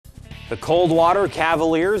The Coldwater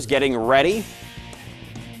Cavaliers getting ready.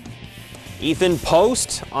 Ethan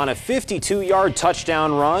Post on a 52-yard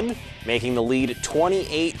touchdown run, making the lead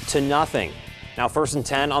 28-0. Now 1st and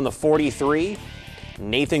 10 on the 43.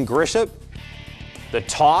 Nathan Grisham, the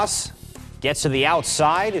toss, gets to the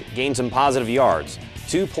outside, gains some positive yards.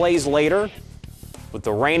 2 plays later, with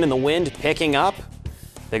the rain and the wind picking up,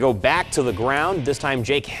 they go back to the ground. This time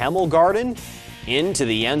Jake Hemmelgarden into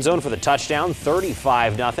the end zone for the touchdown,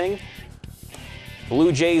 35-0.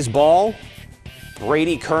 Blue Jays ball.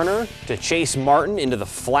 Brady Kerner to Chase Martin into the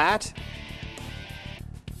flat.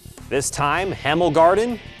 This time,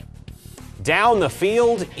 Hemmelgarden down the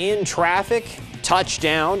field in traffic.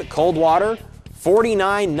 Touchdown, Coldwater.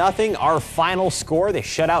 49-0, our final score. They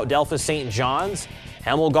shut out Delphos St. John's.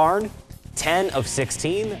 Hemmelgarden, 10 of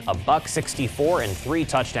 16, a $164 and 3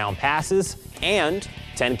 touchdown passes, and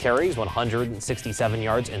 10 carries, 167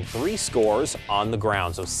 yards, and 3 scores on the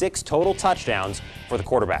ground. So 6 total touchdowns for the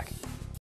quarterback.